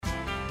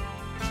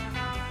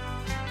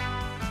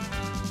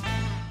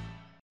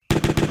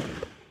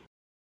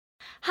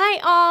Hi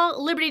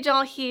all, Liberty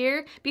Doll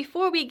here.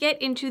 Before we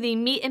get into the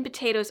meat and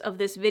potatoes of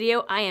this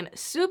video, I am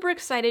super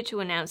excited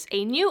to announce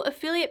a new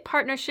affiliate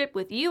partnership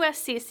with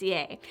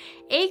USCCA,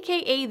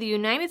 aka the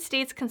United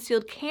States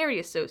Concealed Carry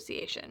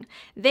Association.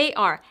 They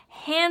are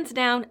hands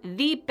down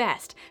the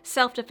best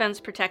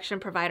self-defense protection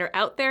provider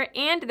out there,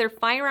 and their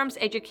firearms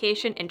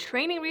education and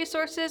training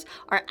resources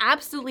are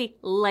absolutely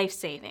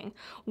life-saving.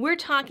 We're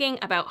talking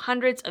about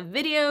hundreds of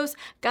videos,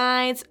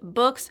 guides,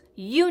 books,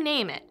 you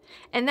name it.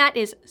 And that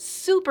is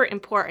super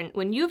important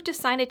when you've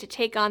decided to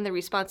take on the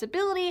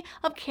responsibility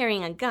of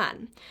carrying a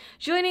gun.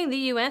 Joining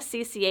the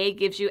USCCA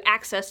gives you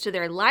access to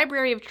their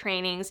library of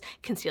trainings,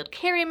 concealed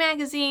carry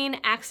magazine,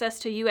 access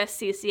to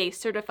USCCA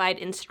certified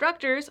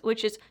instructors,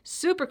 which is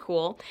super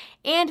cool,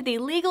 and the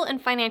legal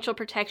and financial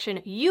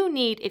protection you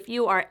need if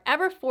you are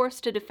ever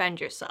forced to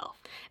defend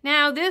yourself.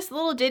 Now, this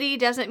little ditty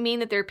doesn't mean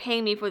that they're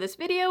paying me for this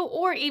video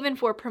or even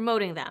for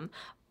promoting them.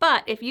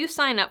 But if you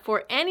sign up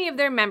for any of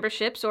their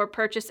memberships or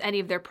purchase any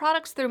of their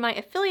products through my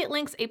affiliate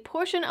links, a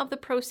portion of the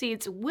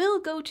proceeds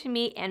will go to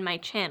me and my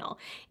channel.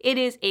 It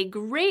is a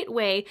great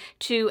way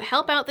to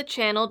help out the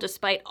channel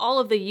despite all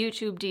of the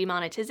YouTube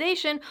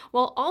demonetization,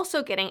 while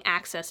also getting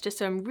access to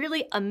some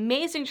really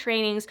amazing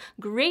trainings,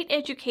 great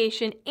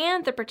education,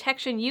 and the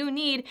protection you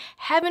need.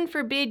 Heaven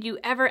forbid you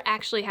ever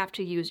actually have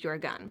to use your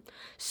gun.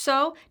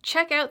 So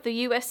check out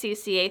the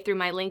USCCA through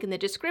my link in the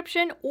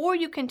description, or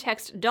you can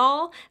text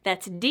DOLL,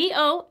 that's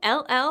DOLL,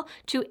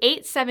 to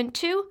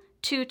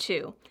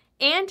 87222.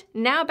 And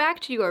now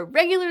back to your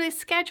regularly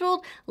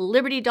scheduled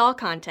Liberty Doll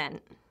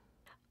content.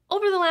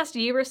 Over the last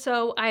year or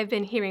so, I've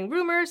been hearing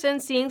rumors and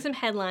seeing some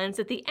headlines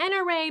that the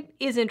NRA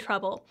is in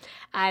trouble.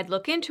 I'd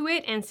look into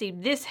it and see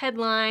this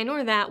headline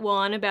or that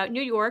one about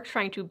New York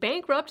trying to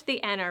bankrupt the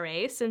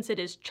NRA since it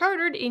is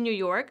chartered in New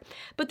York,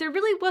 but there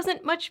really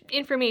wasn't much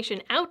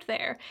information out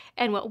there.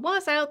 And what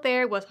was out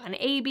there was on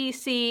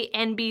ABC,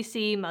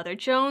 NBC, Mother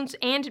Jones,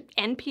 and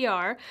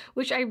NPR,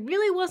 which I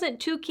really wasn't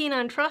too keen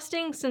on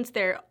trusting since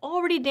they're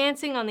already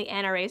dancing on the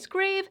NRA's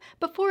grave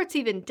before it's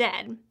even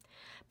dead.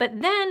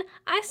 But then,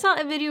 I saw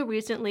a video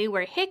recently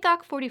where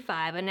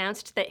Hickok45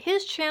 announced that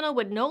his channel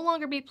would no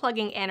longer be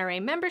plugging NRA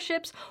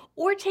memberships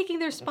or taking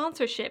their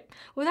sponsorship,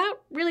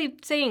 without really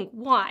saying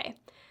why.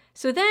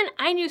 So then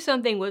I knew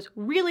something was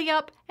really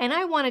up, and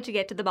I wanted to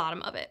get to the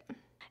bottom of it.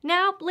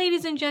 Now,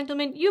 ladies and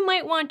gentlemen, you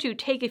might want to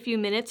take a few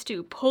minutes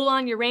to pull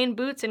on your rain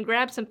boots and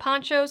grab some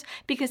ponchos,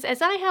 because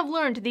as I have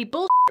learned, the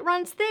bullshit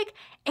runs thick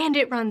and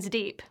it runs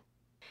deep.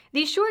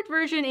 The short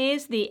version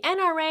is the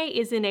NRA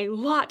is in a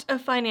lot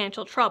of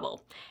financial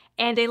trouble,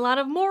 and a lot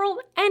of moral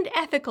and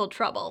ethical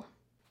trouble.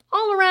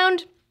 All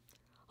around,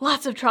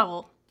 lots of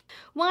trouble.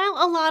 While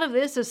a lot of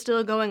this is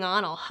still going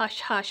on all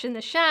hush-hush in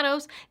the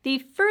shadows, the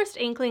first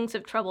inklings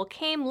of trouble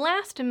came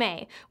last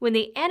May when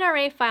the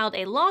NRA filed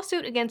a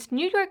lawsuit against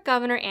New York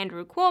Governor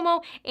Andrew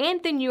Cuomo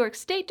and the New York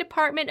State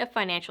Department of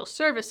Financial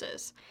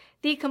Services.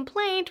 The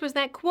complaint was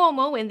that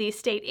Cuomo and the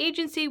state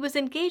agency was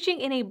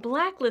engaging in a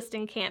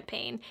blacklisting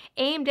campaign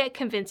aimed at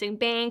convincing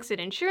banks and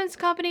insurance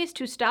companies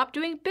to stop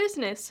doing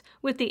business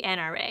with the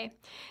NRA.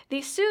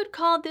 The suit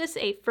called this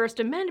a First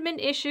Amendment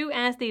issue,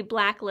 as the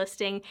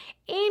blacklisting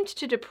aimed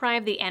to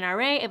deprive the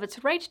NRA of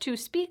its right to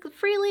speak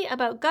freely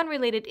about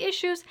gun-related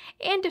issues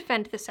and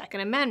defend the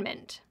Second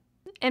Amendment.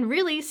 And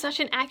really, such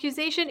an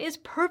accusation is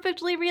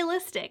perfectly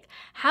realistic.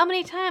 How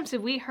many times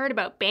have we heard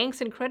about banks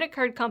and credit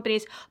card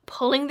companies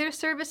pulling their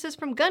services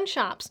from gun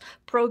shops,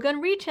 pro-gun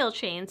retail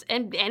chains,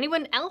 and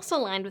anyone else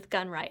aligned with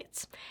gun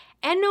rights?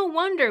 And no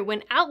wonder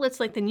when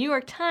outlets like the New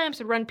York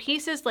Times run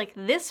pieces like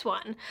this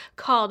one,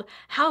 called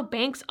How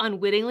Banks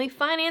Unwittingly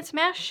Finance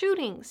Mass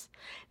Shootings.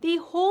 The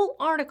whole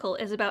article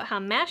is about how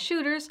mass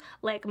shooters,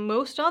 like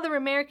most other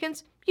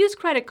Americans, use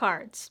credit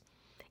cards.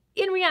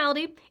 In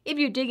reality, if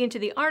you dig into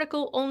the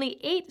article, only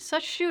 8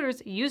 such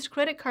shooters used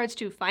credit cards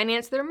to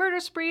finance their murder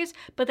sprees,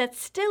 but that's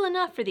still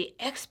enough for the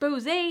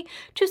expose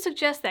to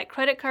suggest that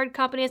credit card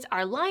companies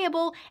are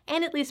liable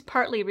and at least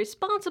partly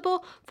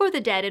responsible for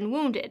the dead and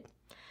wounded.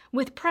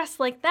 With press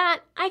like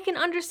that, I can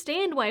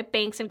understand why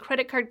banks and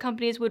credit card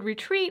companies would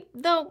retreat,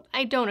 though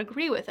I don't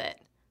agree with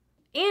it.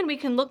 And we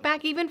can look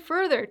back even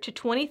further to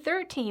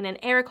 2013 and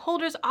Eric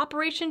Holder's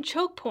Operation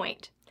Choke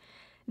Point.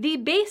 The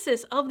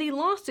basis of the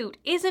lawsuit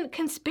isn't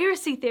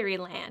conspiracy theory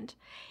land.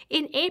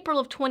 In April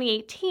of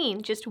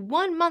 2018, just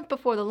 1 month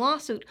before the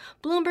lawsuit,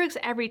 Bloomberg's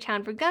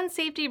Everytown for Gun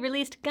Safety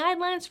released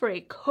guidelines for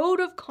a code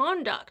of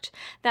conduct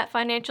that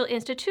financial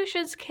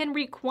institutions can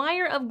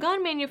require of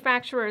gun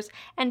manufacturers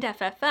and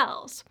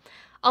FFLs.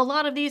 A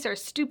lot of these are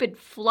stupid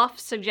fluff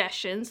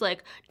suggestions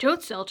like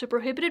don't sell to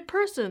prohibited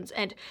persons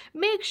and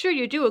make sure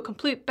you do a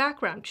complete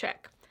background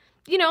check.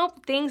 You know,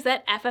 things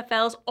that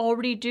FFLs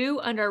already do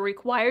and are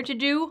required to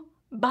do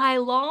by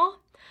law.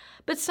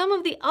 But some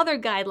of the other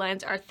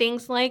guidelines are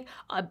things like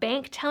a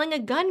bank telling a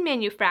gun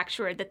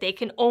manufacturer that they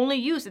can only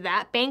use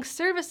that bank's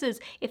services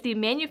if the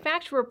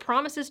manufacturer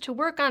promises to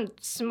work on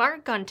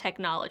smart gun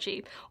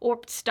technology, or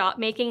stop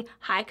making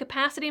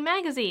high-capacity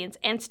magazines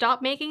and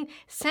stop making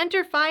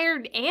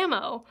center-fired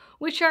ammo,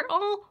 which are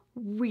all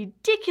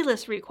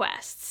ridiculous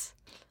requests.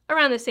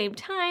 Around the same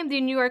time,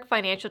 the New York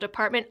Financial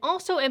Department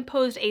also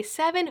imposed a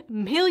 $7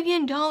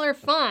 million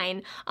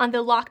fine on the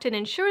Lockton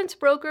insurance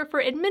broker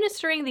for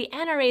administering the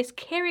NRA's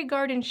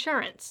CarryGuard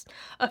insurance.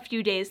 A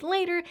few days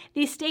later,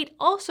 the state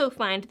also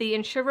fined the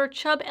insurer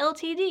Chubb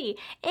Ltd.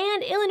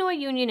 And Illinois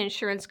Union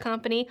Insurance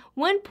Company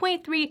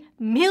 $1.3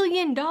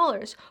 million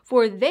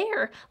for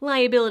their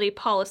liability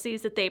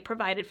policies that they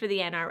provided for the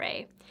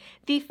NRA.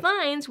 The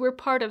fines were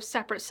part of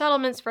separate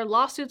settlements for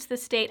lawsuits the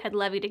state had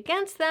levied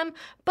against them,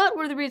 but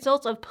were the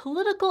result of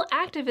political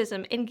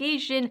activism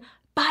engaged in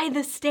by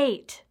the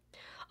state.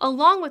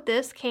 Along with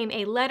this came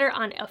a letter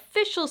on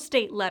official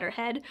state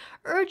letterhead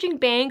urging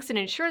banks and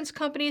insurance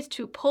companies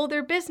to pull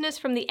their business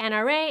from the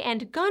NRA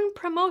and gun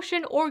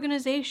promotion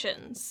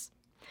organizations.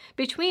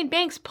 Between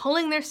banks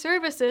pulling their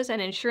services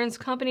and insurance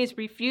companies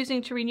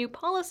refusing to renew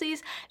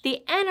policies,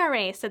 the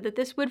NRA said that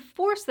this would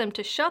force them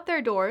to shut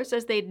their doors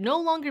as they'd no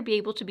longer be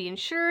able to be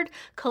insured,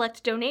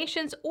 collect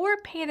donations, or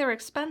pay their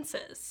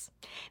expenses.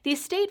 The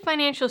state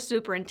financial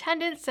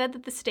superintendent said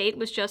that the state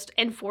was just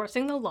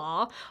enforcing the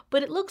law,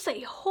 but it looks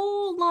a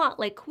whole lot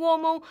like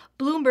Cuomo,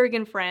 Bloomberg,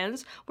 and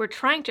friends were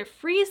trying to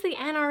freeze the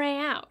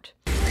NRA out.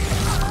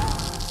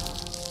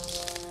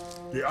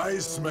 The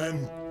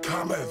Iceman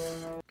cometh.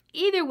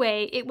 Either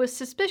way, it was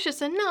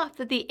suspicious enough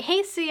that the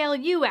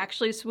ACLU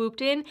actually swooped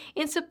in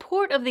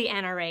support of the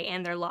NRA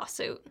and their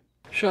lawsuit.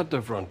 Shut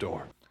the front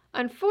door.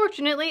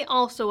 Unfortunately,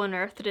 also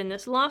unearthed in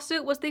this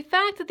lawsuit was the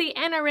fact that the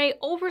NRA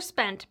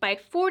overspent by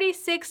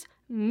 $46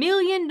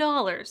 million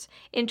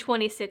in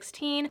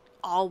 2016,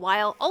 all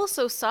while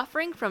also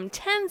suffering from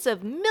tens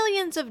of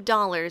millions of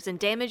dollars in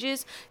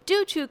damages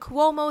due to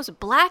Cuomo's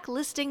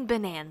blacklisting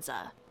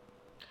bonanza.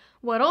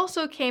 What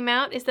also came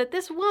out is that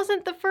this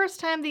wasn't the first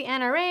time the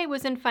NRA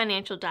was in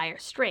financial dire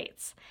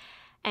straits.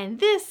 And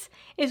this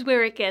is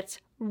where it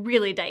gets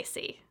really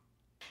dicey.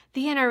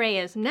 The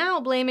NRA is now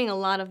blaming a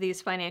lot of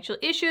these financial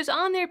issues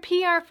on their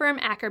PR firm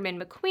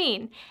Ackerman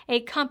McQueen,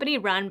 a company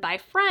run by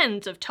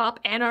friends of top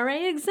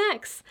NRA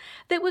execs,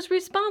 that was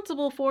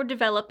responsible for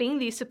developing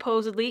the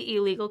supposedly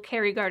illegal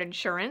CarryGuard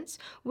insurance,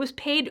 was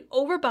paid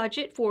over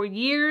budget for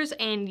years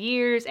and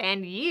years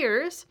and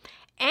years,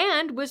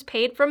 and was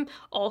paid from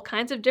all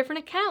kinds of different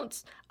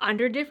accounts,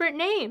 under different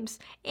names,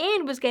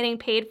 and was getting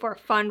paid for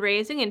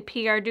fundraising and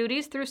PR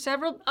duties through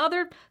several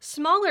other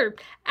smaller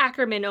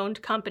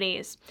Ackerman-owned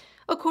companies,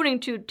 according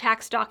to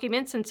tax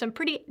documents and some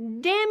pretty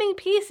damning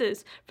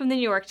pieces from the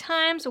New York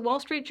Times,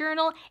 Wall Street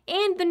Journal,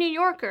 and the New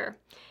Yorker.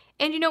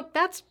 And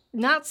that's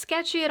not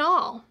sketchy at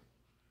all.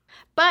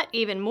 But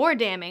even more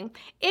damning,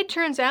 it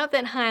turns out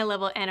that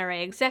high-level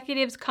NRA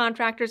executives,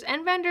 contractors,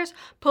 and vendors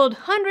pulled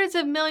hundreds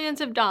of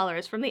millions of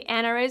dollars from the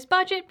NRA's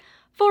budget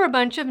for a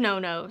bunch of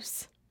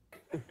no-nos.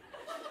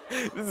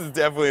 This is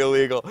definitely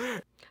illegal.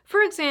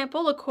 For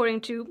example,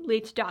 according to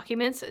leaked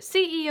documents,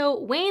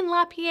 CEO Wayne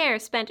LaPierre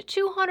spent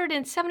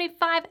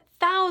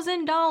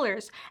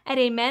 $275,000 at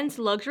a men's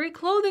luxury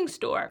clothing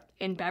store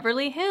in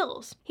Beverly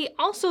Hills. He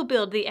also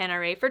billed the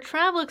NRA for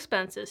travel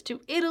expenses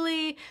to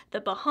Italy, the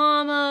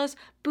Bahamas,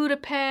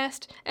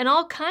 Budapest, and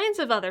all kinds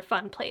of other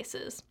fun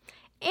places.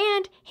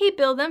 And he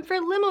billed them for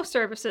limo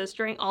services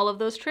during all of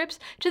those trips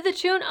to the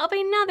tune of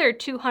another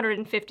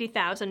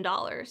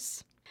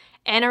 $250,000.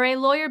 NRA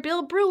lawyer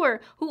Bill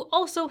Brewer, who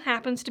also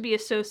happens to be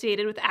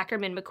associated with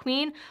Ackerman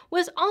McQueen,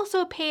 was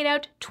also paid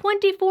out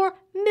 $24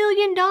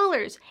 million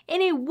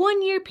in a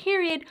one-year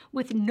period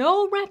with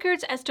no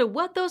records as to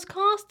what those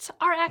costs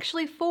are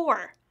actually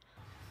for.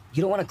 You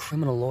don't want a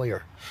criminal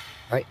lawyer,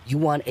 right? You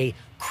want a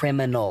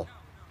criminal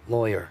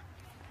lawyer.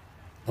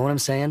 Know what I'm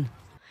saying?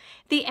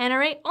 The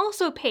NRA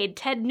also paid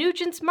Ted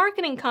Nugent's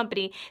marketing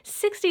company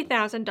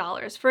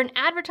 $60,000 for an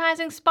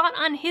advertising spot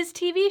on his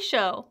TV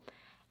show.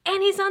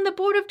 And he's on the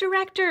board of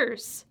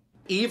directors.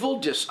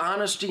 Evil,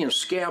 dishonesty, and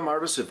scam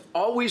artists have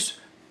always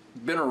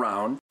been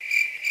around.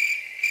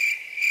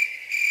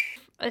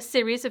 A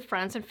series of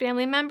friends and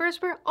family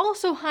members were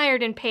also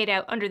hired and paid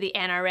out under the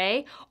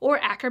NRA,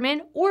 or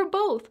Ackerman, or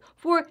both,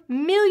 for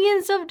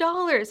millions of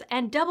dollars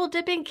and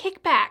double-dipping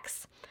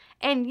kickbacks.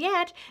 And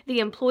yet, the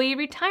Employee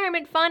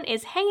Retirement Fund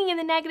is hanging in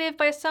the negative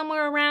by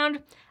somewhere around,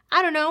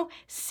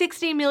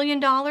 $60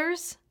 million.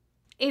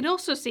 It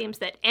also seems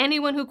that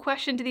anyone who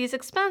questioned these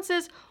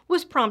expenses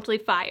was promptly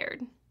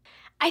fired.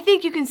 I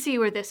think you can see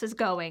where this is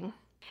going.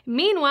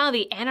 Meanwhile,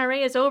 the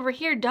NRA is over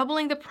here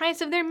doubling the price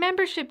of their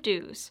membership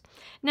dues.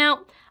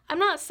 Now, I'm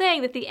not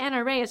saying that the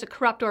NRA is a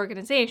corrupt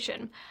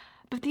organization,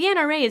 but the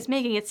NRA is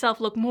making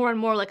itself look more and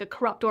more like a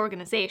corrupt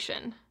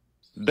organization.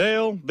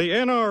 Dale, the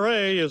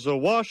NRA is a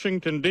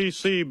Washington,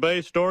 D.C.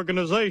 based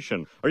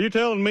organization. Are you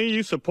telling me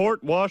you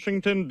support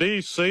Washington,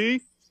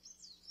 D.C.?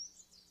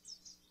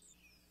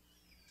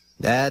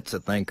 That's a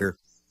thinker.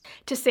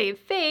 To save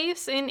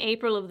face, in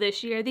April of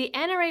this year, the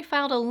NRA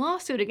filed a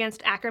lawsuit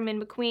against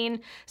Ackerman McQueen,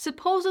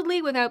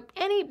 supposedly without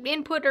any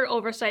input or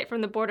oversight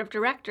from the board of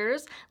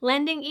directors,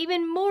 lending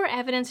even more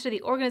evidence to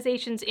the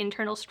organization's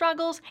internal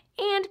struggles,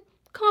 and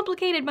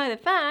complicated by the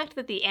fact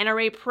that the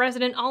NRA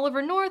president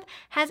Oliver North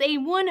has a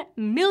 $1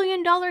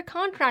 million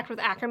contract with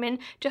Ackerman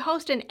to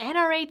host an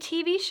NRA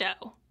TV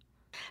show.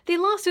 The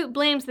lawsuit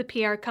blames the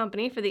PR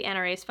company for the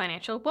NRA's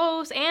financial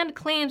woes and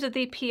claims that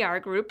the PR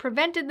group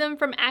prevented them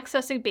from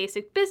accessing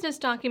basic business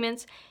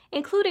documents,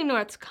 including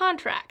North's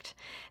contract.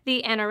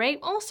 The NRA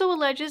also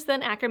alleges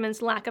that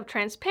Ackerman's lack of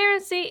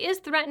transparency is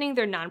threatening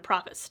their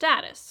nonprofit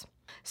status.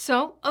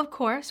 So, of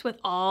course, with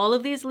all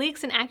of these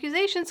leaks and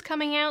accusations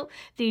coming out,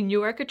 the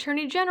New York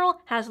Attorney General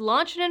has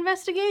launched an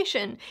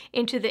investigation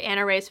into the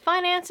NRA's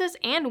finances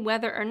and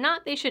whether or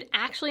not they should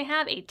actually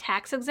have a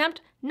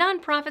tax-exempt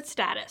nonprofit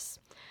status.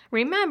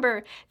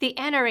 Remember, the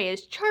NRA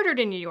is chartered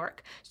in New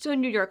York, so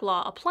New York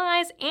law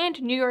applies, and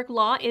New York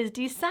law is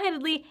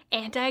decidedly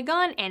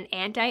anti-gun and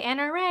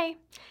anti-NRA.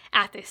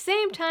 At the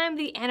same time,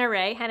 the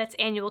NRA had its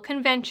annual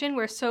convention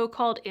where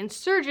so-called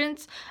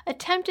insurgents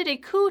attempted a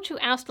coup to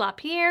oust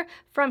LaPierre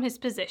from his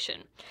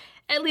position.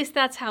 At least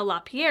that's how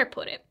LaPierre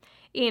put it.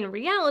 In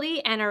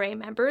reality, NRA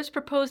members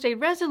proposed a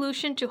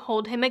resolution to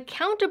hold him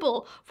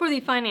accountable for the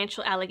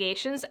financial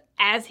allegations,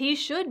 as he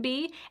should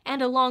be,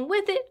 and along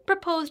with it,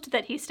 proposed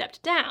that he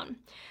stepped down.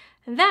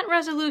 That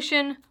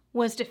resolution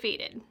was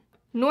defeated.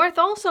 North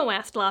also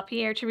asked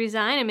LaPierre to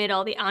resign amid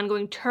all the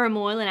ongoing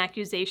turmoil and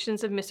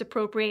accusations of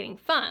misappropriating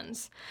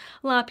funds.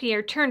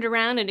 LaPierre turned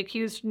around and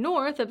accused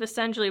North of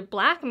essentially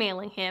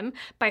blackmailing him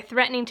by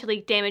threatening to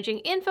leak damaging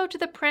info to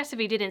the press if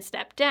he didn't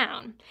step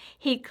down.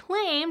 He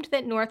claimed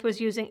that North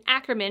was using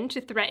Ackerman to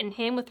threaten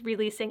him with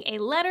releasing a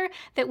letter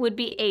that would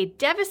be a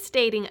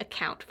devastating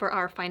account for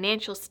our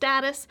financial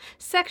status,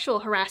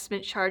 sexual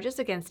harassment charges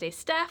against a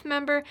staff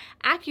member,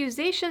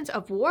 accusations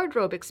of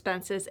wardrobe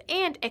expenses,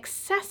 and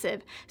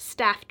excessive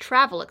staff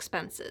travel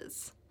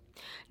expenses.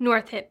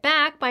 North hit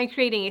back by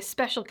creating a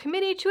special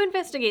committee to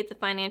investigate the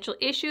financial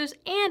issues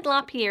and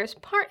LaPierre's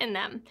part in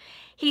them.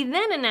 He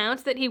then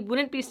announced that he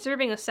wouldn't be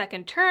serving a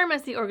second term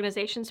as the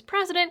organization's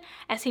president,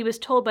 as he was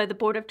told by the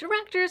board of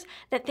directors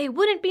that they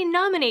wouldn't be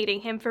nominating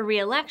him for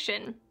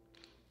re-election.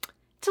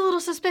 It's a little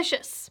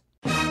suspicious.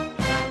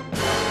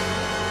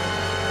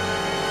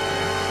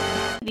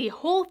 The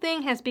whole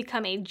thing has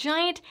become a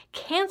giant,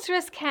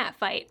 cancerous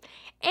catfight,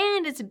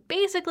 and it's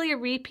basically a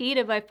repeat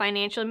of a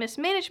financial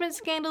mismanagement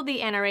scandal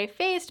the NRA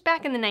faced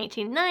back in the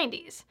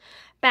 1990s.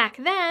 Back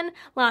then,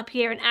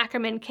 LaPierre and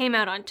Ackerman came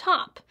out on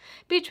top.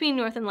 Between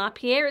North and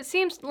LaPierre, it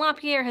seems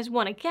LaPierre has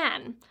won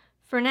again.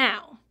 For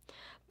now.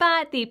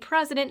 But the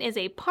president is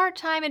a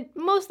part-time and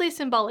mostly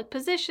symbolic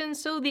position,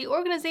 so the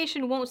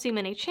organization won't see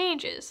many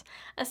changes,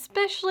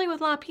 especially with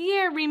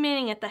LaPierre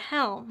remaining at the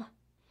helm.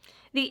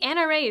 The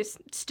NRA is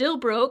still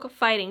broke,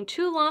 fighting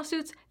 2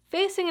 lawsuits,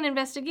 facing an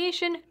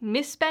investigation,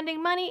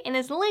 misspending money, and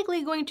is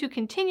likely going to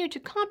continue to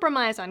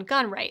compromise on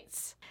gun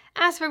rights.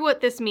 As for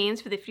what this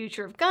means for the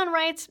future of gun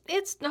rights,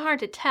 it's hard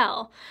to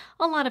tell.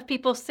 A lot of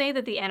people say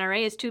that the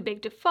NRA is too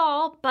big to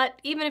fall, but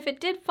even if it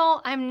did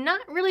fall, I'm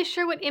not really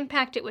sure what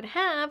impact it would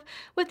have,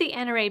 with the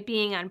NRA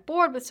being on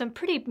board with some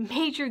pretty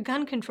major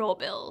gun control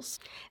bills.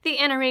 The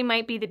NRA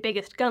might be the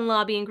biggest gun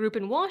lobbying group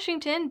in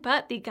Washington,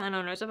 but the Gun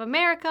Owners of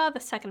America, the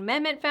Second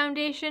Amendment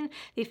Foundation,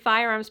 the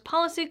Firearms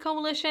Policy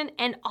Coalition,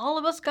 and all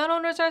of us gun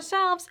owners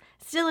ourselves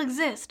still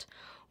exist.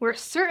 We're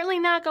certainly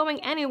not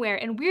going anywhere,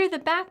 and we're the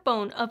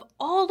backbone of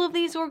all of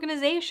these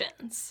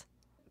organizations.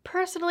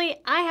 Personally,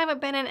 I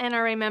haven't been an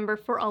NRA member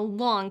for a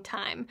long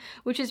time,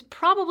 which is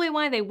probably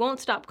why they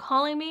won't stop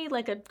calling me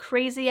like a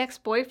crazy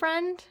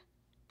ex-boyfriend.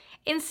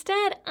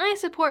 Instead, I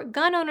support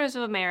Gun Owners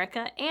of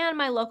America and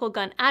my local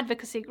gun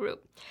advocacy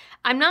group.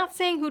 I'm not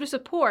saying who to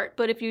support,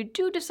 but if you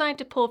do decide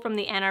to pull from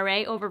the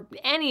NRA over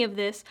any of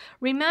this,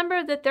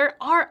 remember that there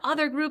are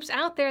other groups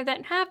out there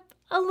that have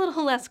a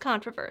little less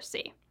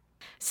controversy.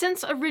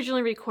 Since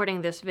originally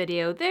recording this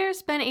video,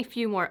 there's been a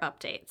few more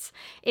updates.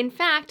 In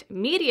fact,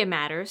 Media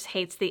Matters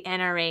hates the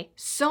NRA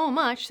so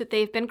much that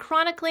they've been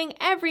chronicling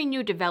every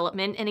new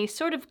development in a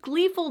sort of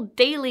gleeful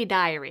daily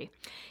diary.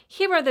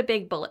 Here are the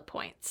big bullet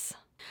points.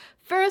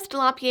 First,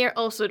 LaPierre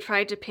also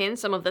tried to pin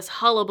some of this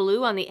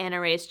hullabaloo on the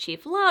NRA's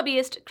chief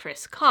lobbyist,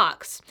 Chris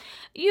Cox.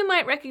 You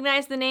might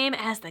recognize the name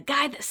as the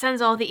guy that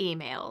sends all the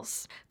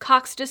emails.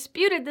 Cox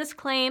disputed this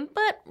claim,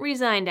 but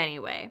resigned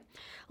anyway.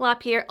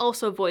 LaPierre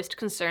also voiced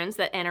concerns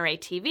that NRA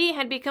TV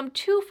had become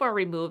too far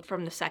removed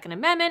from the Second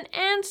Amendment,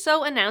 and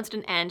so announced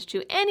an end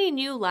to any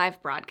new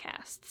live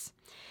broadcasts.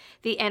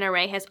 The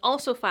NRA has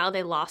also filed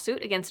a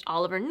lawsuit against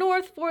Oliver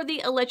North for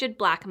the alleged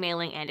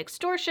blackmailing and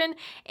extortion,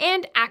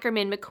 and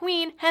Ackerman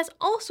McQueen has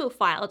also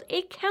filed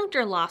a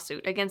counter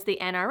lawsuit against the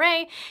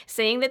NRA,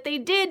 saying that they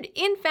did,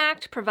 in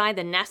fact, provide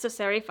the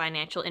necessary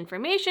financial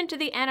information to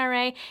the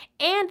NRA,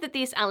 and that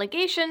these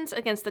allegations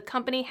against the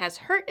company has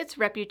hurt its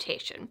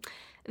reputation.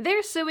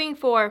 They're suing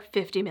for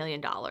 $50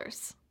 million.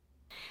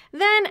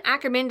 Then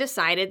Ackerman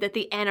decided that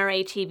the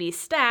NRA TV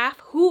staff,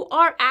 who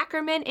are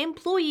Ackerman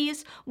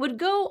employees, would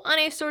go on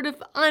a sort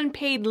of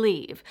unpaid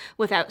leave,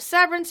 without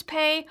severance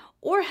pay,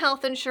 or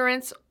health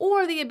insurance,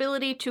 or the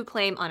ability to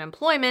claim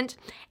unemployment,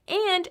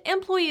 and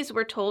employees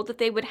were told that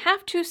they would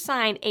have to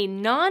sign a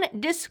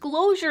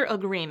non-disclosure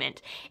agreement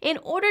in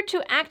order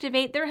to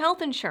activate their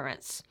health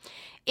insurance.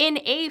 In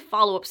a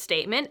follow-up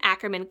statement,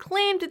 Ackerman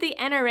claimed that the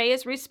NRA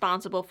is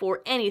responsible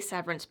for any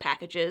severance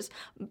packages,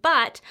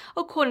 but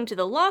according to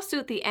the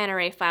lawsuit the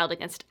NRA filed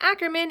against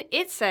Ackerman,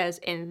 it says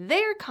in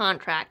their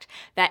contract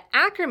that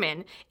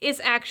Ackerman is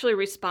actually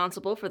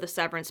responsible for the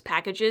severance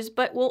packages,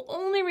 but will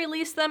only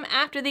release them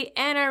after the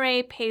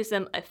NRA pays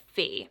them a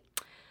fee.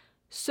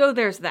 So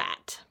there's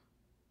that.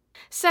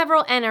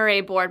 Several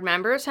NRA board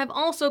members have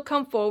also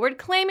come forward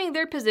claiming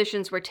their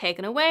positions were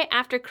taken away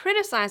after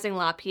criticizing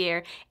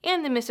LaPierre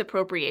and the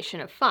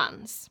misappropriation of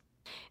funds.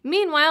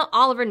 Meanwhile,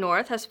 Oliver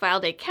North has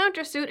filed a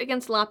countersuit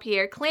against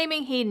LaPierre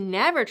claiming he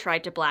never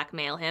tried to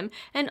blackmail him,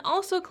 and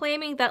also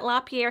claiming that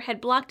LaPierre had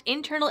blocked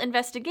internal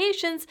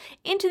investigations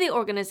into the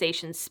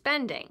organization's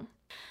spending.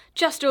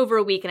 Just over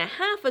a week and a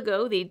half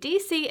ago, the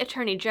DC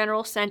Attorney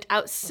General sent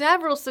out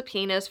several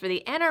subpoenas for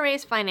the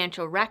NRA's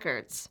financial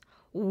records.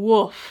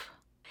 Woof.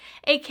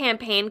 A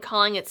campaign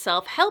calling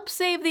itself Help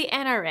Save the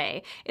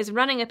NRA is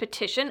running a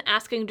petition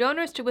asking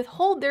donors to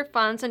withhold their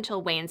funds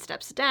until Wayne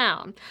steps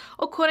down.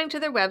 According to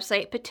their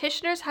website,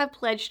 petitioners have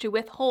pledged to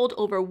withhold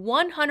over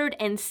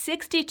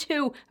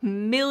 $162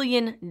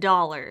 million.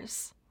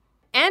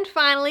 And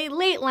finally,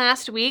 late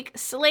last week,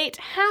 Slate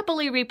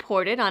happily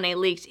reported on a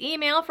leaked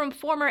email from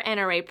former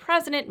NRA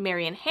President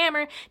Marion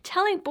Hammer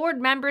telling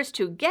board members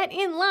to get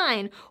in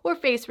line or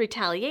face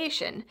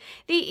retaliation.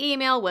 The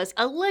email was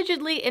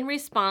allegedly in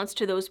response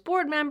to those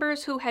board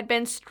members who had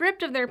been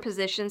stripped of their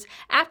positions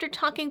after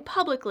talking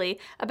publicly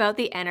about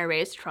the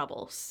NRA's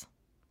troubles.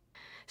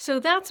 So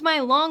that's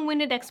my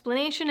long-winded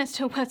explanation as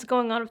to what's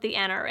going on with the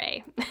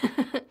NRA.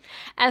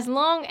 As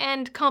long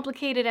and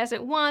complicated as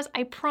it was,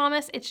 I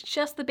promise it's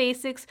just the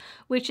basics,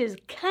 which is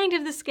kind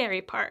of the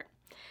scary part.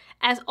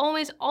 As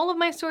always, all of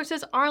my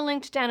sources are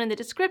linked down in the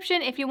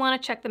description if you want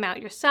to check them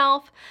out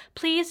yourself.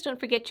 Please don't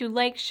forget to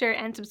like, share,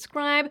 and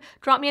subscribe.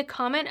 Drop me a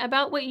comment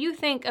about what you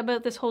think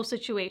about this whole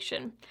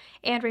situation.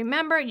 And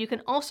remember, you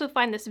can also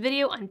find this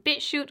video on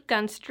BitChute,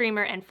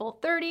 Gunstreamer, and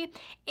Full30.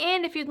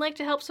 And if you'd like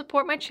to help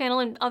support my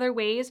channel in other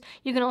ways,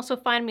 you can also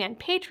find me on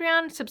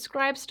Patreon,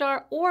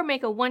 Subscribestar, or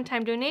make a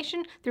one-time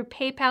donation through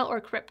PayPal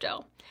or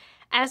crypto.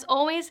 As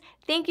always,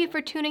 thank you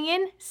for tuning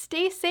in,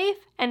 stay safe,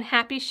 and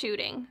happy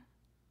shooting!